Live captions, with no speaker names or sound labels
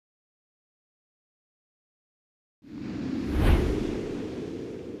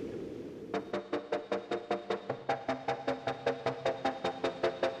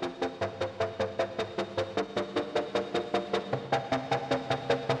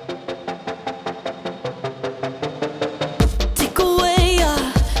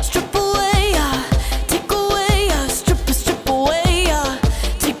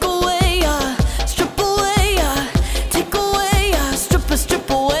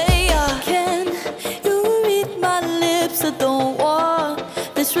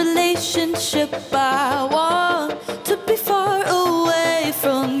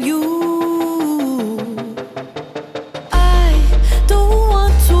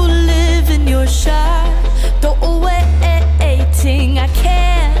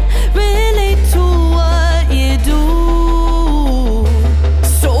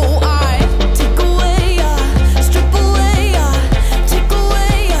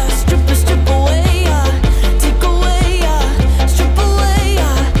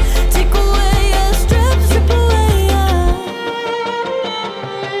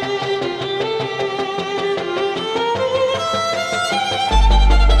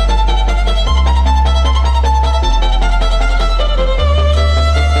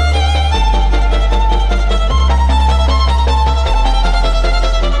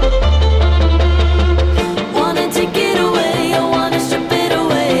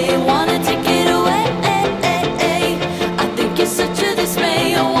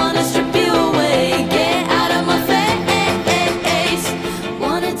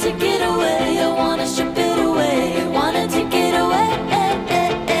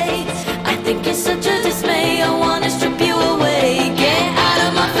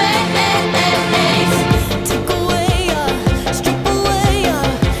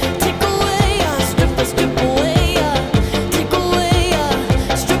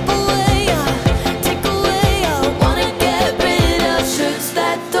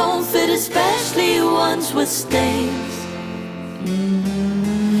stains.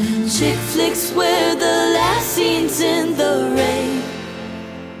 Chick flicks where the last scene's in the rain.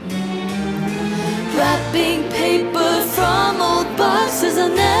 Wrapping paper from old boxes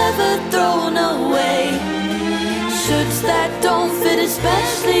I've never thrown away. Shirts that don't fit,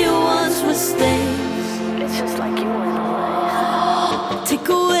 especially ones with stains. It's just like you went away. Take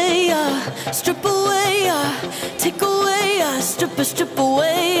away, strip away, take away, strip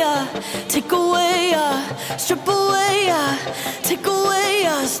away, take away, strip away, take away,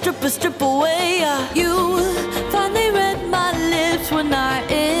 strip away. You finally read my lips when I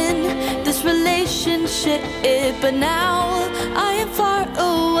in this relationship, but now I am far